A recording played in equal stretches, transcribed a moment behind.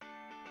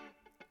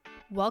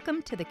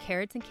Welcome to the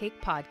Carrots and Cake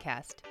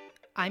podcast.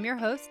 I'm your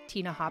host,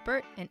 Tina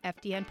Hoppert, an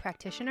FDN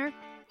practitioner,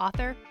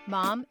 author,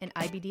 mom, and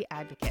IBD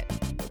advocate.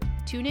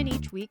 Tune in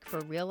each week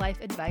for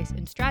real-life advice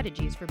and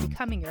strategies for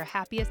becoming your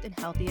happiest and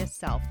healthiest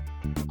self,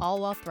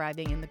 all while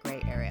thriving in the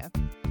gray area.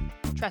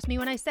 Trust me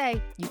when I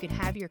say you can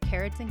have your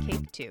carrots and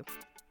cake too.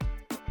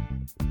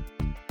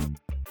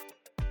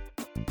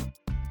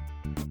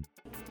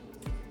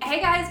 Hey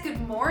guys, good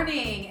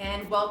morning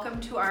and welcome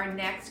to our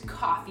next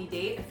coffee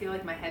date. I feel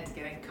like my head's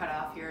getting cut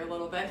off here a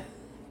little bit.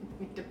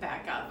 I need to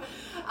back up.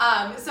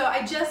 So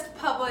I just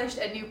published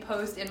a new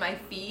post in my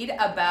feed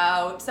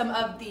about some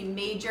of the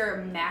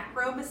major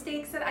macro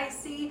mistakes that I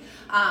see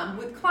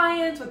with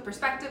clients, with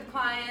prospective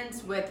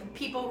clients, with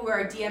people who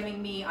are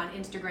DMing me on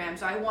Instagram.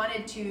 So I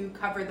wanted to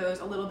cover those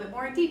a little bit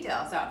more in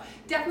detail. So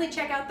definitely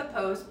check out the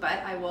post,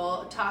 but I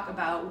will talk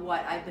about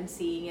what I've been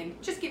seeing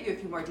and just give you a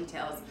few more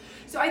details.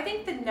 So I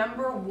think the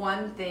number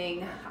one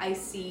thing I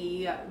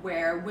see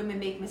where women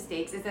make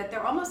mistakes is that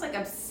they're almost like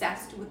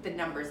obsessed with the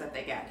numbers that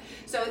they get.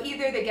 So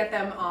either they get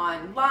them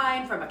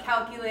online from a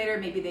calculator,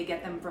 maybe they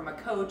get them from a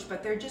coach,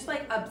 but they're just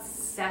like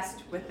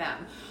obsessed with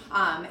them.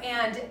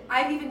 And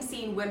I've even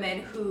seen women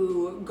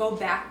who go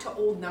back to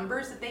old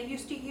numbers that they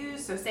used to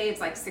use. So say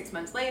it's like 6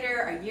 months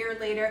later, a year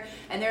later,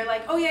 and they're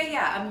like, oh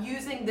yeah, I'm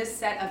using this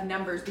set of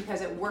numbers because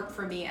it worked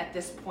for me at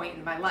this point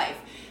in my life.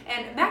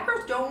 And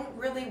macros don't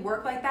really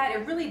work like that.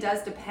 It really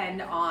does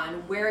depend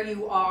on where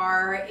you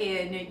are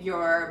in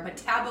your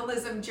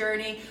metabolism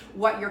journey,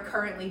 what you're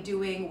currently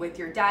doing with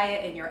your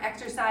diet and your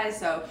exercise.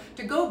 So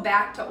to go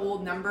back to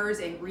old numbers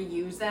and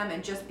reuse them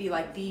and just be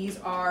like, these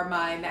are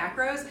my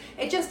macros,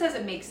 it just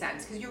doesn't make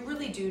sense because you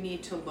really do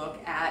need to look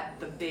at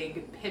the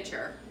big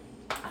picture.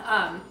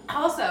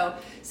 Also,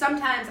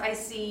 sometimes I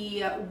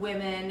see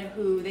women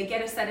who they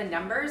get a set of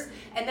numbers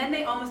and then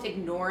they almost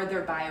ignore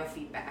their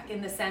biofeedback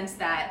in the sense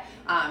that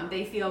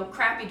they feel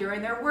crappy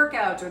during their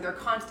workouts or they're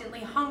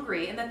constantly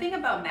hungry. And the thing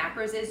about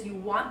macros is you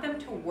want them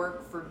to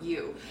work for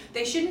you.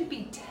 They shouldn't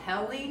be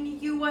telling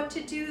you what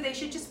to do. They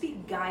should just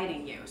be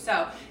guiding you.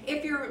 So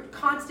if you're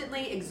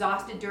constantly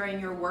exhausted during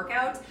your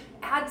workouts,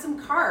 add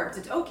some carbs.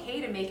 It's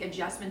okay to make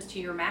adjustments to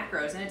your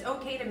macros and it's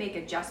okay to make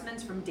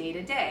adjustments from day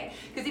to day.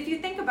 Because if you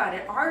think about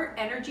it, our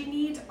energy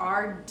needs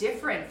are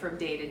different from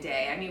day to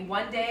day. I mean,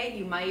 one day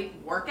you might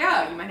work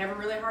out, you might have a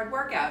really hard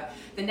workout.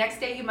 The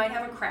next day you might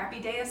have a crappy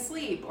day of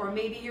sleep, or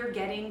maybe you're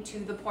getting to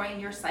the point in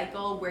your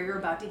cycle where you're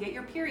about to get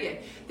your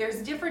period.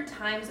 There's different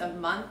times of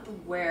month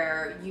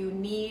where you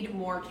need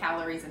more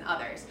calories than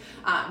others.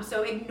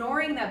 So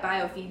ignoring that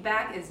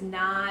biofeedback is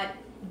not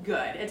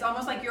good. It's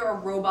almost like you're a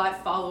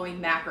robot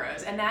following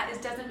macros, and that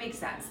doesn't make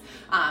sense.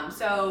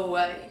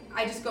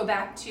 I just go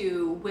back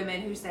to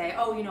women who say,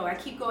 oh, I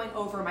keep going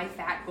over my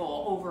fat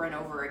goal over and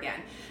over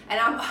again. And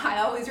I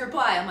always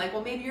reply, I'm like,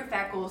 well, maybe your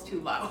fat goal is too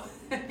low.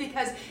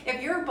 Because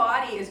if your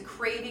body is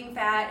craving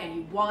fat and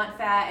you want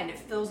fat and it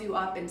fills you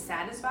up and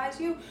satisfies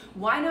you,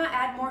 why not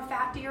add more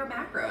fat to your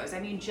macros? I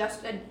mean,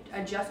 just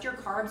adjust your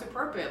carbs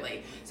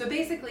appropriately. So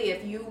basically,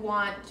 if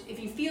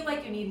you feel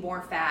like you need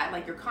more fat,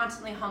 like you're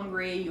constantly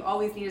hungry, you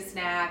always need a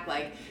snack,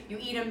 like you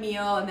eat a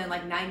meal and then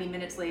like 90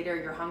 minutes later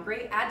you're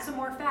hungry, add some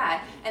more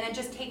fat and then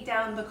just take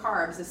down the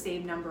carbs the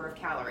same number of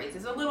calories.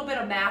 There's a little bit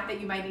of math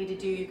that you might need to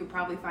do. You could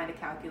probably find a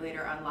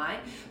calculator online,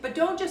 but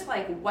don't just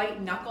like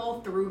white knuckle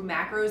through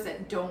macros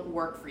that don't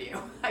work for you.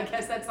 I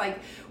guess that's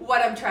like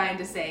what I'm trying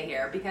to say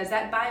here, because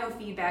that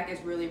biofeedback is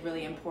really,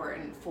 really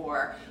important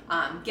for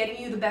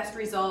getting you the best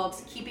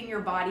results, keeping your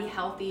body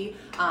healthy,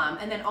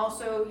 and then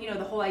also,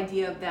 the whole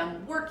idea of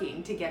them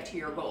working to get to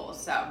your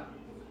goals. So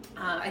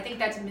I think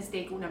that's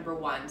mistake number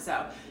one.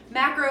 So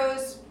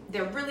macros,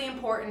 they're really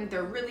important.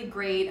 They're really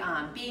great.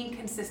 Being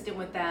consistent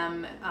with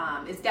them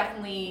is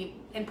definitely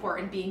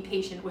important, being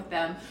patient with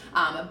them.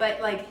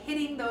 But like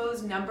hitting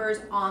those numbers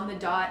on the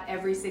dot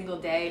every single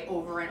day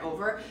over and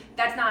over,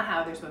 that's not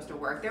how they're supposed to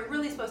work. They're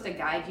really supposed to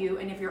guide you.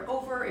 And if you're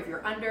over, if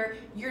you're under,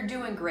 you're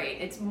doing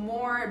great. It's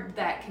more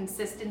that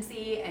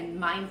consistency and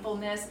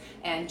mindfulness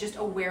and just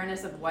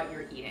awareness of what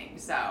you're eating.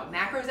 So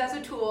macros as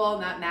a tool,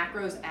 not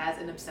macros as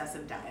an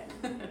obsessive diet.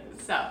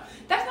 So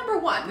that's number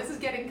one. This is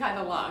getting kind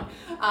of long.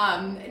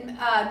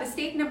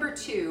 Mistake number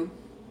two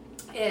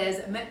is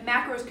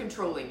macros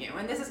controlling you.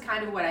 And this is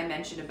kind of what I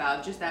mentioned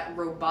about just that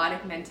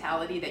robotic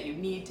mentality that you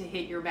need to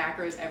hit your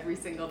macros every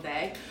single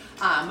day.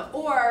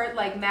 Or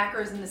like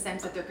macros in the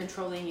sense that they're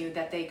controlling you,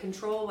 that they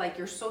control like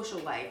your social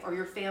life or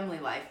your family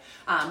life,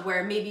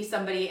 where maybe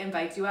somebody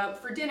invites you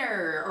out for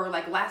dinner or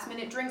like last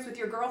minute drinks with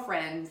your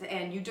girlfriends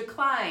and you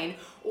decline,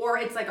 or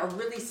it's like a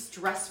really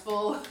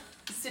stressful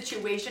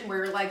situation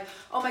where you're like,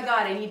 oh my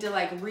God, I need to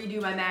like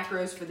redo my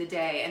macros for the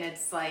day. And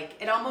it's like,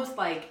 it almost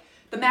like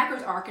the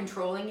macros are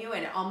controlling you,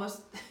 and it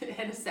almost,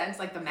 in a sense,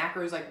 like the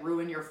macros like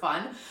ruin your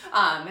fun.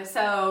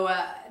 So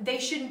they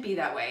shouldn't be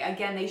that way.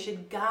 Again, they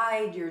should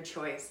guide your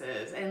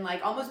choices and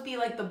like almost be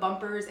like the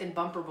bumpers in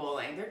bumper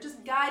bowling. They're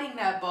just guiding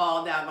that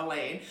ball down the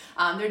lane.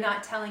 They're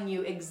not telling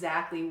you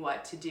exactly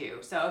what to do.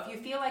 So if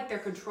you feel like they're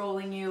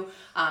controlling you,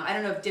 I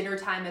don't know if dinner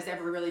time has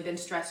ever really been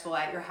stressful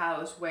at your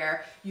house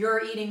where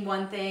you're eating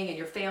one thing and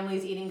your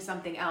family's eating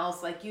something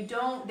else. Like they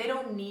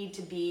don't need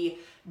to be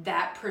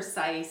that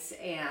precise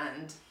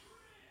and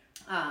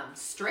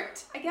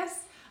strict, I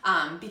guess.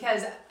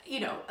 Because,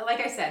 like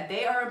I said,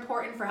 they are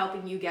important for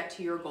helping you get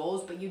to your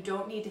goals, but you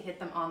don't need to hit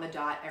them on the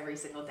dot every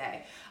single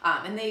day.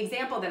 And the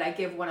example that I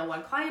give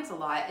one-on-one clients a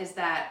lot is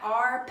that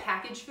our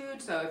packaged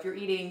food, so if you're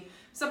eating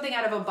something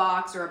out of a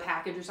box or a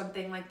package or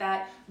something like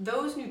that,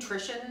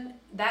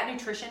 that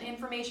nutrition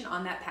information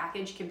on that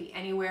package can be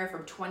anywhere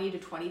from 20 to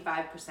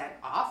 25%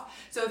 off.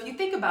 So if you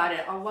think about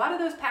it, a lot of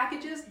those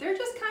packages, they're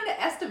just kind of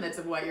estimates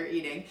of what you're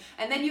eating.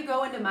 And then you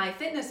go into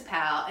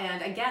MyFitnessPal,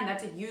 and again,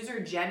 that's a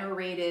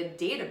user-generated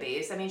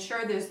database. I mean,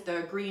 sure, there's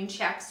the green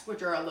checks,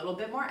 which are a little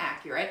bit more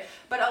accurate,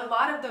 but a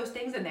lot of those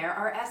things in there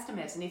are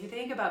estimates. And if you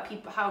think about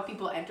how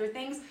people enter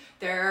things,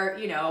 they're,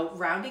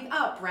 rounding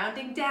up,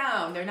 rounding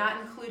down. They're not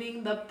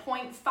including the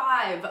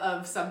 0.5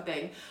 of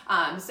something.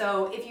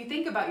 So if you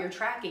think about your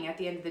tracking at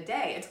the end of the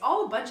day, it's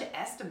all a bunch of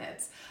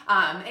estimates.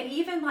 And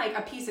even like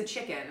a piece of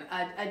chicken,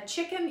 a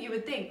chicken, you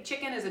would think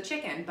chicken is a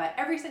chicken, but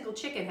every single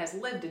chicken has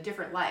lived a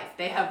different life.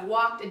 They have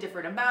walked a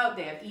different amount.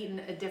 They have eaten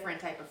a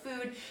different type of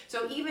food.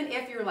 So even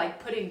if you're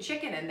like putting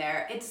chicken in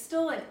there, it's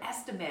still an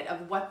estimate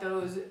of what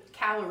those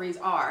calories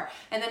are.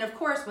 And then of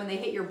course, when they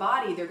hit your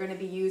body, they're going to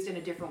be used in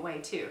a different way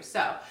too.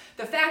 So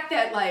the fact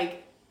that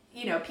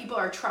people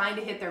are trying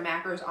to hit their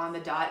macros on the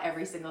dot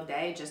every single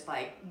day just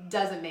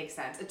doesn't make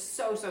sense. It's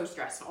so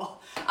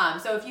stressful.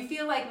 So if you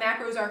feel like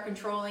macros are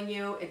controlling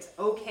you, it's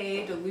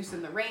okay to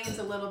loosen the reins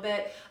a little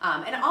bit.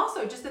 And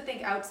also just to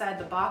think outside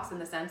the box in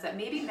the sense that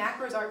maybe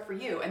macros aren't for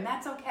you, and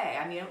that's okay.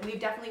 I mean, we've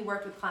definitely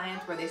worked with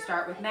clients where they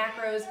start with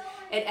macros,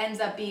 it ends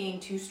up being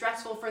too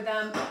stressful for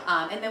them,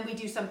 and then we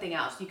do something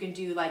else. You can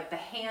do like the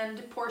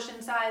hand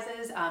portion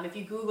sizes. If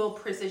you Google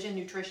precision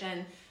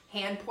nutrition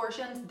hand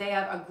portions, they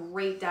have a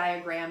great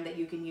diagram that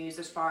you can use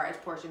as far as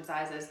portion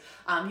sizes.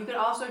 You could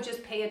also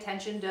just pay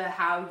attention to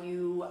how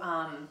you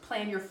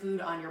plan your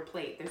food on your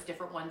plate. There's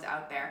different ones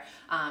out there.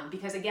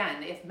 Because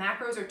again, if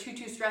macros are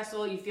too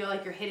stressful, you feel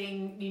like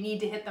you need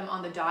to hit them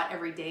on the dot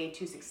every day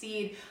to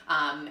succeed,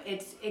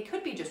 it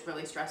could be just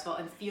really stressful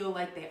and feel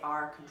like they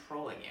are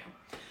controlling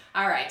you.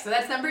 All right, so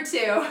that's number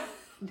 2.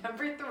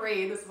 Number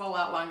 3, this is a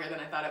lot longer than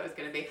I thought it was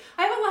gonna be.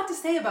 I have a lot to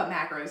say about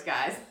macros,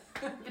 guys.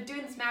 I've been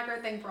doing this macro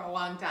thing for a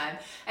long time,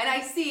 and I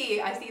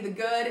see the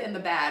good and the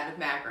bad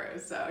with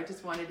macros, so I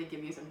just wanted to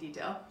give you some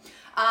detail.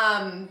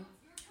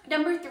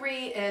 Number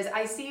 3 is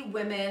I see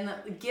women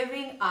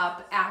giving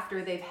up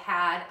after they've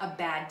had a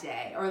bad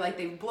day, or like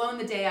they've blown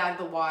the day out of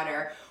the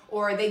water,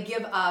 or they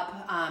give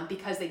up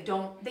because they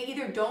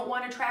either don't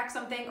want to track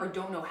something or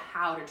don't know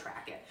how to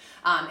track it.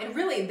 And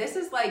really, this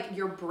is like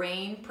your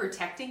brain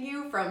protecting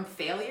you from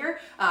failure.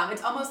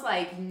 It's almost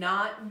like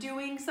not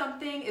doing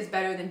something is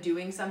better than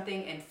doing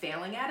something and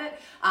failing at it.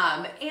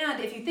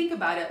 And if you think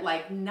about it,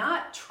 like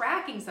not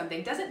tracking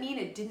something doesn't mean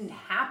it didn't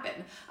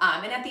happen.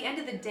 And at the end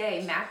of the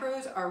day,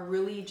 macros are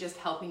really just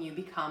helping you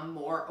become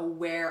more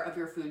aware of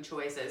your food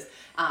choices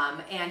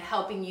and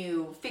helping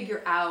you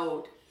figure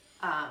out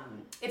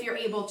if you're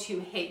able to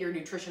hit your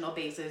nutritional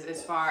bases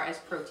as far as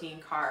protein,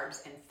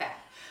 carbs, and fat.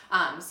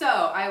 So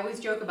I always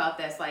joke about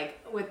this,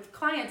 like with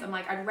clients, I'm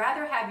like, I'd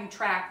rather have you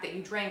track that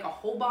you drank a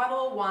whole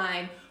bottle of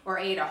wine or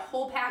ate a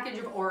whole package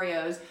of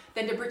Oreos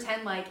than to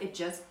pretend like it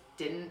just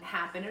didn't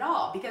happen at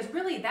all. Because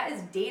really that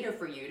is data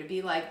for you to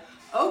be like,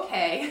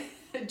 okay,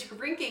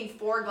 drinking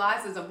 4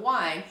 glasses of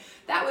wine,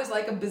 that was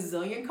like a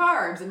bazillion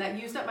carbs, and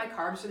that used up my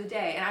carbs for the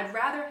day. And I'd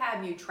rather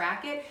have you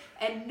track it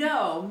and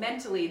know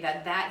mentally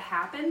that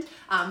happened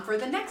for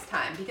the next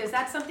time, because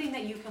that's something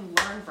that you can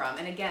learn from.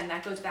 And again,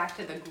 that goes back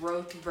to the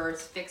growth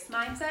versus fixed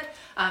mindset.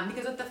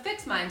 Because with the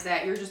fixed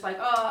mindset, you're just like,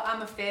 oh,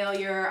 I'm a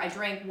failure. I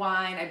drank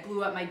wine. I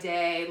blew up my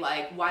day.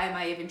 Like, why am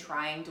I even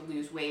trying to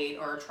lose weight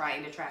or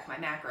trying to track my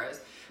macros?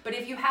 But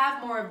if you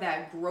have more of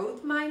that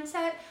growth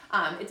mindset,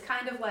 it's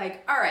kind of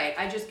like, all right,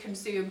 I just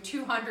consumed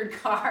 200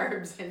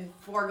 carbs and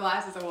 4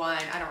 glasses of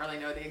wine. I don't really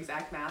know the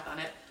exact math on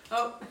it.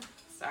 Oh,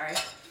 sorry.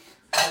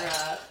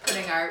 We're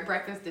putting our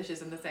breakfast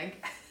dishes in the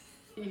sink.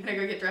 You gonna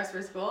go get dressed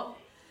for school?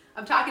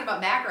 I'm talking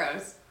about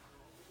macros.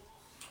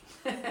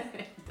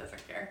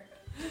 Doesn't care.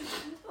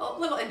 A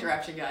little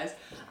interruption, guys.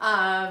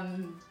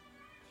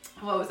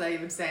 What was I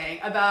even saying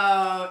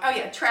about,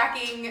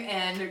 tracking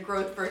and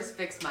growth versus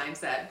fixed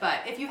mindset.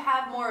 But if you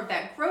have more of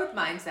that growth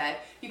mindset,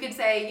 you can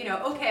say,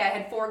 okay, I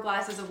had 4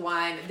 glasses of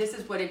wine. This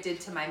is what it did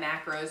to my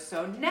macros.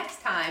 So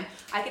next time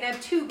I can have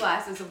 2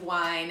 glasses of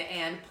wine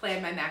and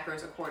plan my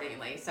macros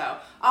accordingly. So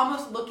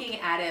almost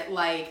looking at it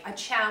like a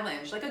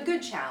challenge, like a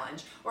good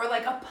challenge, or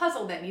like a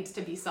puzzle that needs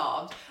to be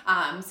solved.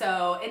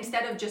 So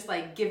instead of just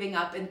like giving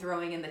up and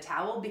throwing in the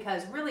towel,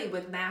 because really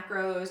with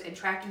macros and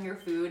tracking your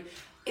food,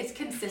 it's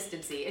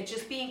consistency. It's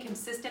just being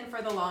consistent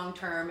for the long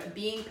term,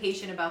 being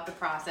patient about the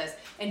process,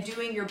 and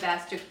doing your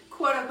best to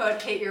quote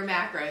unquote hit your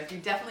macros. You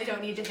definitely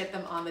don't need to hit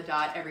them on the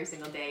dot every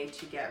single day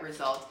to get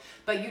results,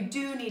 but you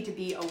do need to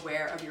be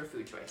aware of your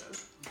food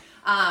choices.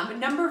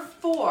 Number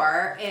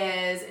 4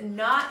 is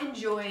not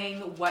enjoying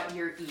what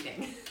you're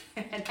eating.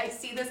 And I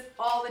see this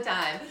all the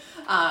time,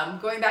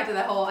 going back to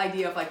the whole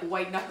idea of like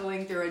white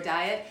knuckling through a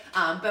diet,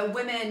 but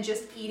women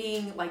just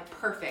eating like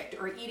perfect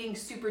or eating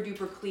super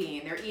duper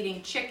clean. They're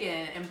eating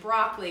chicken and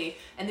broccoli,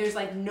 and there's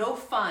like no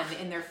fun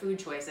in their food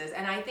choices.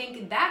 And I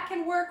think that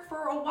can work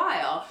for a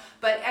while,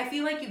 but I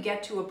feel like you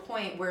get to a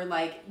point where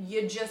like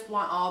you just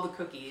want all the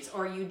cookies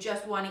or you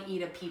just want to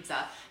eat a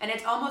pizza. And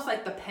it's almost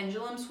like the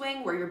pendulum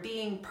swing where you're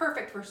being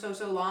perfect for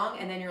so long,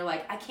 and then you're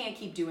like, I can't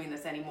keep doing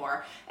this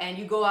anymore. And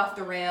you go off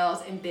the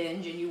rails and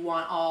binge, and you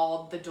want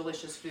all the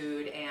delicious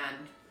food, and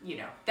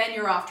then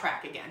you're off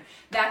track again.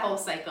 That whole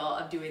cycle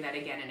of doing that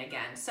again and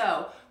again.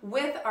 So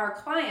with our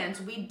clients,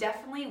 we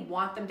definitely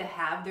want them to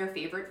have their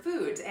favorite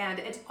foods, and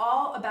it's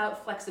all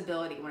about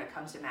flexibility when it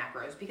comes to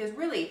macros, because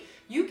really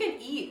you can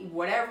eat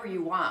whatever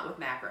you want with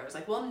macros.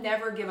 Like, we'll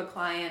never give a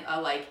client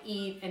a like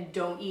eat and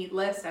don't eat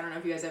list. I don't know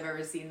if you guys have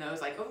ever seen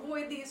those, like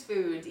avoid these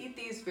foods, eat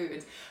these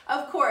foods.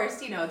 Of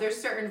course,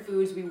 there's certain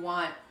foods we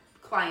want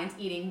clients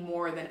eating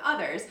more than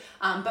others,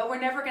 but we're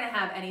never going to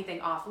have anything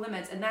off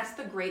limits. And that's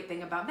the great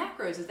thing about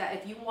macros, is that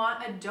if you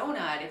want a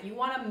donut, if you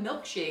want a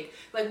milkshake,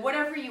 like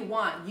whatever you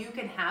want, you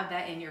can have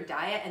that in your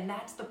diet. And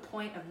that's the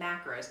point of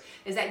macros,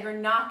 is that you're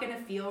not going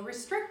to feel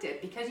restricted,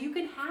 because you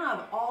can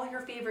have all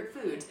your favorite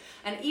foods.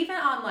 And even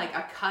on like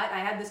a cut, I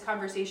had this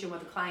conversation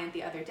with a client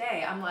the other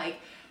day. I'm like,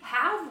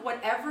 have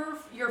whatever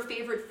your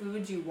favorite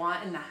foods you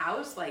want in the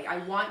house. Like, I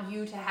want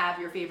you to have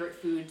your favorite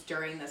foods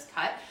during this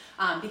cut,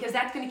 because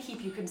that's going to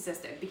keep you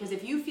consistent. Because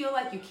if you feel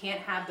like you can't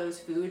have those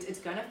foods, it's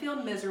going to feel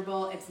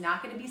miserable, it's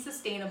not going to be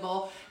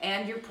sustainable,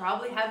 and you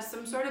probably have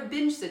some sort of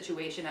binge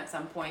situation at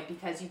some point,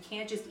 because you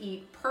can't just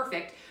eat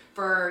perfect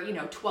for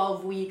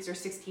 12 weeks or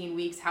 16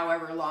 weeks,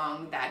 however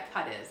long that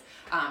cut is.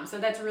 So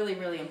that's really,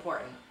 really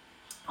important.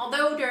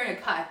 Although during a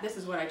cut, this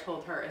is what I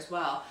told her as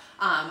well,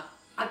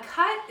 a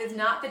cut is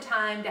not the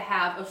time to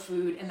have a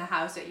food in the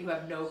house that you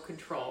have no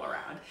control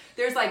around.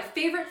 There's like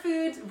favorite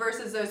foods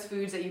versus those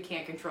foods that you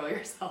can't control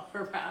yourself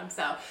around.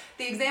 So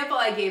the example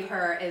I gave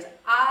her is,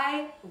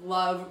 I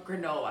love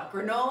granola.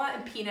 Granola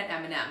and peanut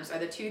M&Ms are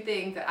the two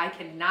things that I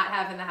cannot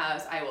have in the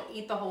house. I will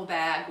eat the whole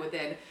bag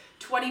within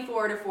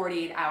 24 to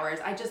 48 hours.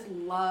 I just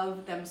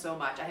love them so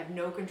much. I have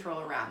no control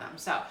around them.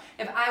 So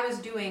if I was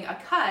doing a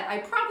cut, I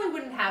probably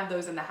wouldn't have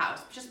those in the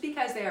house, just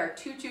because they are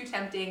too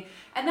tempting,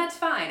 and that's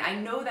fine. I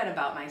know that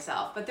about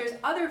myself. But there's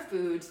other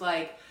foods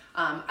like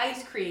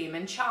ice cream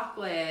and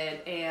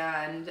chocolate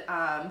and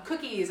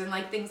cookies and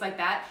like things like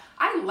that.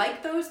 I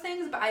like those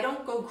things, but I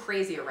don't go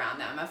crazy around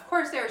them. Of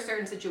course, there are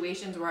certain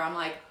situations where I'm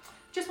like,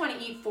 just want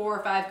to eat 4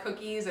 or 5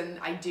 cookies, and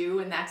I do,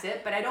 and that's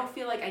it. But I don't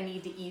feel like I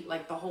need to eat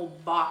like the whole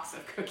box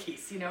of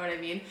cookies. You know what I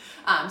mean?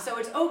 So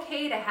it's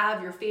okay to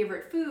have your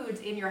favorite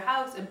foods in your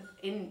house and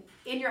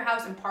in your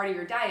house and part of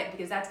your diet,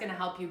 because that's going to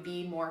help you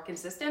be more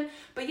consistent.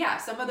 But yeah,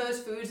 some of those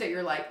foods that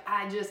you're like,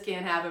 I just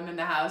can't have them in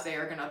the house, they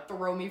are going to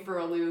throw me for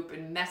a loop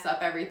and mess up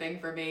everything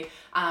for me.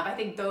 I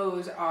think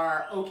those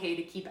are okay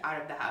to keep out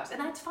of the house, and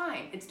that's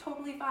fine. It's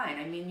totally fine.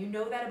 I mean, you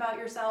know that about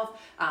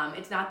yourself.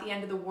 It's not the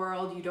end of the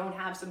world. You don't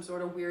have some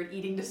sort of weird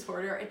eating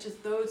disorder. It's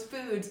just those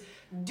foods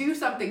do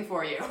something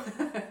for you.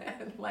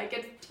 Like,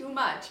 it's too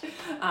much.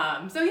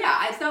 So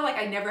yeah, it's not like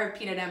I never have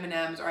peanut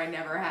M&Ms or I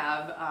never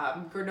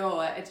have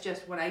granola. It's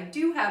just when I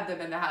do have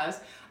them in the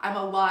house, I'm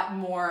a lot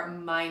more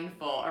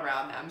mindful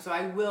around them. So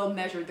I will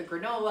measure the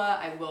granola,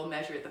 I will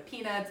measure the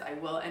peanuts, I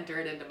will enter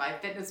it into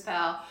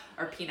MyFitnessPal,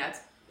 or peanut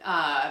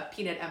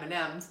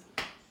M&Ms.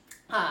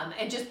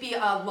 And just be a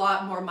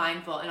lot more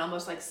mindful and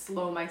almost like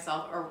slow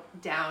myself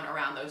down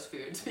around those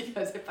foods,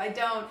 because if I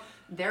don't,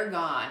 they're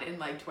gone in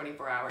like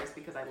 24 hours,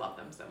 because I love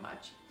them so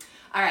much.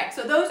 All right,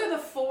 so those are the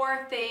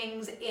 4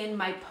 things in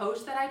my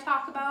post that I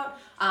talk about.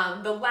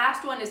 The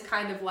last one is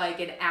kind of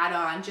like an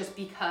add-on, just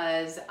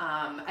because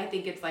I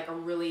think it's like a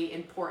really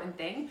important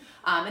thing.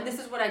 And this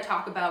is what I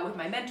talk about with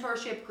my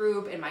mentorship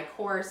group and my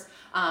course.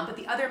 But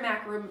the other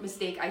macro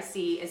mistake I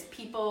see is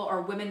people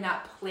or women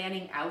not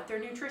planning out their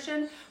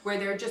nutrition, where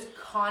they're just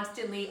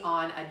constantly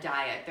on a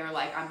diet. They're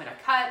like, I'm gonna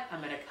cut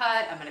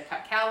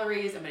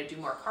calories, I'm gonna do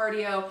more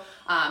cardio,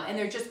 and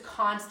they're just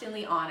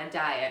constantly on a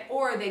diet.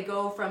 Or they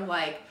go from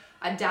like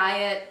a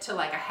diet to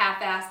like a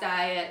half-ass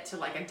diet to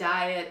like a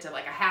diet to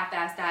like a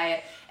half-ass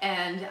diet,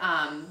 and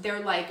they're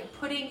like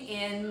putting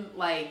in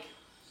like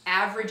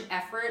average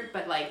effort,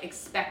 but like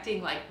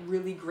expecting like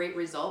really great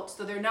results.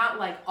 So they're not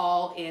like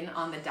all in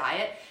on the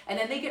diet, and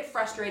then they get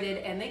frustrated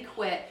and they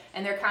quit,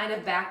 and they're kind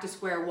of back to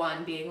square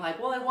one, being like,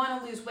 well, I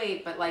want to lose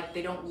weight, but like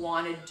they don't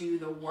want to do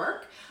the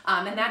work.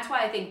 And that's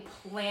why I think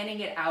planning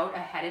it out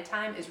ahead of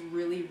time is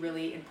really,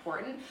 really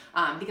important.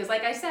 Because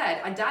like I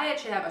said, a diet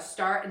should have a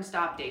start and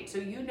stop date. So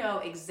you know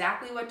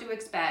exactly what to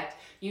expect.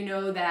 You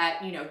know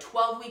that,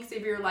 12 weeks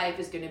of your life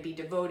is going to be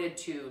devoted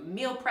to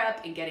meal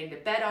prep and getting to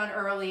bed on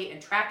early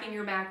and tracking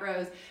your macros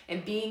macros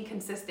and being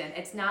consistent.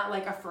 It's not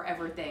like a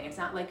forever thing. It's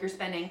not like you're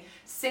spending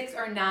 6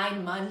 or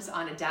 9 months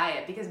on a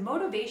diet, because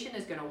motivation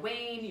is gonna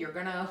wane. You're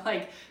gonna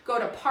like go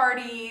to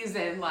parties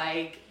and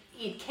like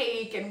eat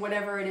cake and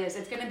whatever it is.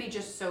 It's going to be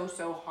just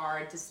so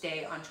hard to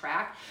stay on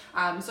track.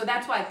 So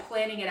that's why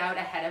planning it out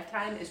ahead of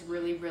time is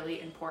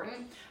really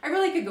important. I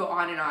really could go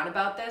on and on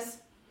about this.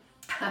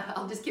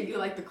 I'll just give you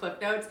like the clip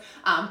notes,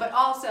 but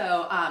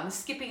also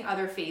skipping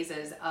other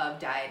phases of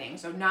dieting.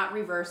 So not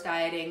reverse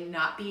dieting,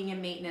 not being in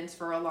maintenance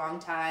for a long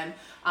time,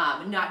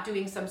 not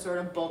doing some sort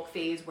of bulk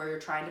phase where you're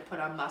trying to put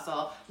on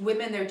muscle.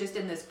 Women, they're just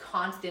in this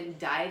constant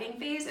dieting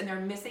phase and they're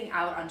missing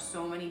out on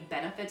so many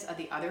benefits of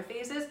the other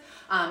phases.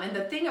 And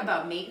the thing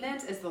about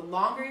maintenance is the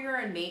longer you're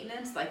in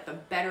maintenance, like the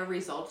better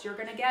results you're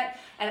gonna get.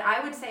 And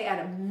I would say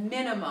at a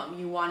minimum,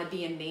 you wanna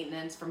be in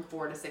maintenance from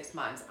 4 to 6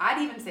 months.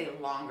 I'd even say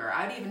longer.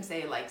 I'd even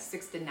say like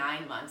 6 to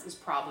 9 months is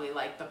probably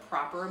like the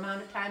proper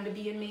amount of time to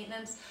be in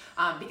maintenance,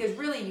 because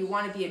really you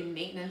want to be in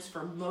maintenance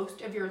for most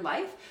of your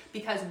life,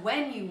 because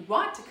when you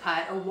want to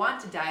cut or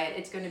want to diet,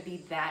 it's going to be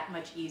that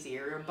much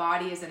easier. Your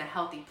body is in a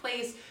healthy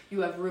place,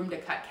 you have room to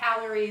cut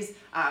calories,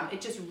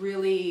 it just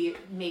really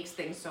makes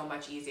things so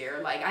much easier.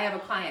 Like I have a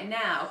client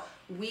now,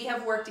 we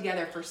have worked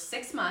together for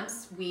 6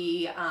 months.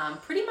 We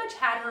pretty much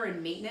had her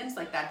in maintenance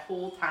like that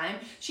whole time.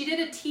 She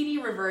did a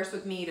TD reverse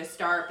with me to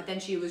start, but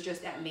then she was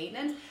just at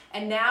maintenance.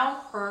 And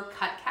now her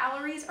cut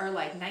calories are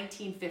like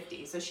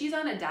 1950. So she's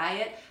on a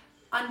diet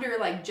under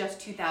like just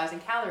 2,000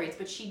 calories,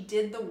 but she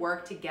did the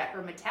work to get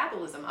her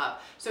metabolism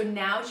up. So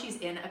now she's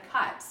in a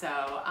cut.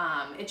 So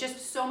it's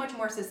just so much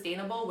more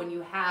sustainable when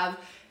you have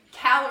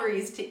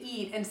calories to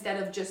eat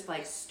instead of just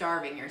like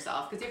starving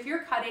yourself. Because if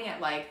you're cutting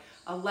at like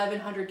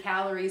 1,100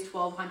 calories,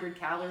 1,200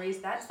 calories,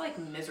 that's like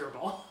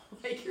miserable.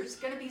 Like you're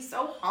just gonna be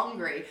so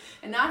hungry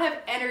and not have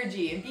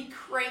energy and be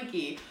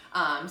cranky.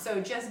 So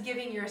just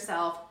giving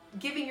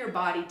your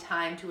body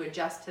time to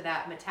adjust to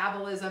that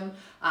metabolism,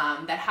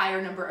 that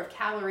higher number of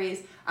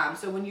calories.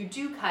 So when you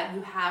do cut,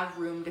 you have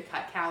room to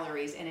cut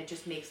calories and it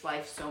just makes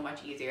life so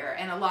much easier.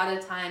 And a lot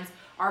of times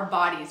our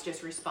bodies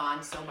just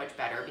respond so much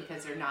better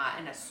because they're not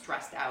in a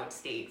stressed out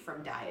state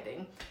from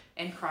dieting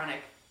and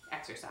chronic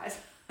exercise.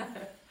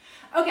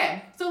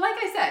 Okay, so like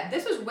I said,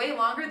 this was way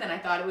longer than I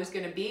thought it was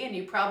going to be, and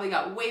you probably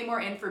got way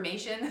more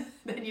information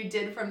than you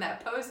did from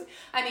that post.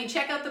 I mean,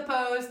 check out the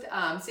post,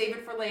 save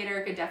it for later.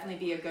 It could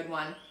definitely be a good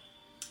one.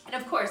 And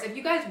of course, if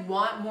you guys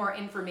want more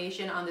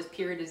information on this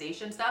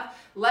periodization stuff,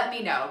 let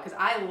me know, because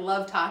I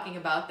love talking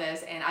about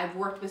this and I've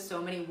worked with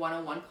so many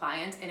one-on-one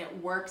clients and it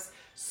works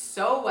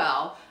so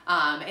well,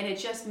 and it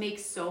just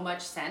makes so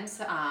much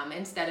sense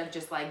instead of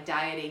just like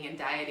dieting.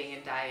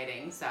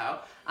 So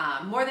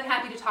more than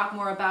happy to talk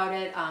more about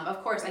it.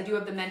 Of course, I do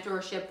have the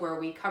mentorship where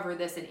we cover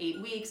this in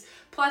 8 weeks,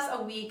 plus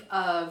a week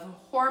of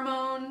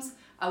hormones,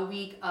 a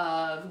week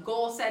of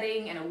goal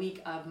setting, and a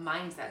week of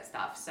mindset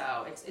stuff.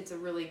 So it's a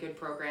really good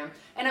program.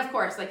 And of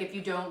course, like if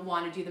you don't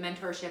want to do the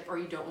mentorship or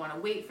you don't want to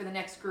wait for the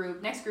next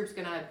group's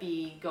gonna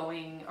be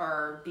going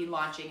or be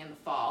launching in the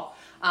fall.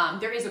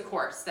 There is a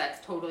course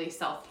that's totally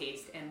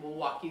self-paced and will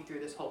walk you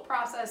through this whole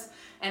process.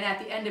 And at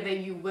the end of it,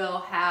 you will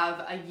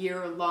have a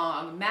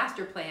year-long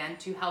master plan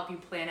to help you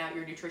plan out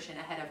your nutrition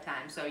ahead of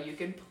time. So you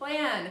can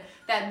plan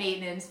that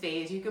maintenance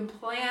phase, you can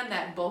plan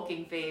that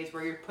bulking phase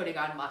where you're putting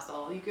on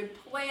muscle, you could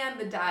plan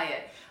the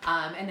diet,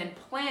 and then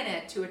plan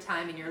it to a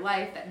time in your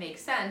life that makes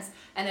sense,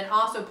 and then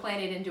also plan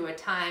it into a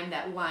time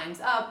that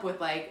lines up with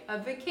like a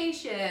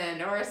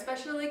vacation or a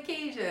special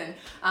occasion,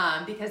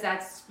 because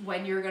that's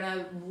when you're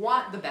gonna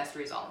want the best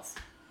results.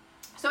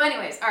 So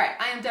anyways, all right,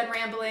 I am done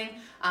rambling.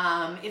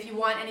 If you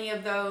want any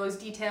of those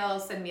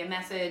details, send me a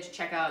message,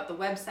 check out the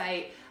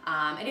website.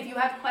 And if you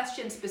have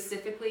questions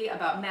specifically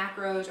about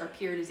macros or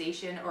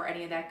periodization or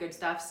any of that good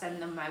stuff, send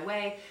them my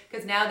way.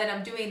 Because now that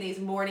I'm doing these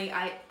morning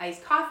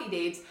iced coffee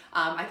dates,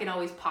 I can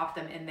always pop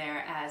them in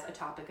there as a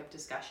topic of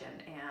discussion.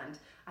 And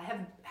I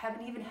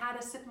haven't even had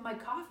a sip of my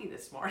coffee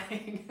this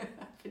morning.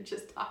 I've been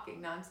just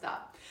talking nonstop.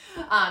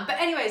 But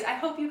anyways, I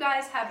hope you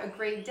guys have a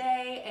great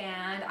day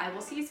and I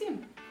will see you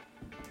soon.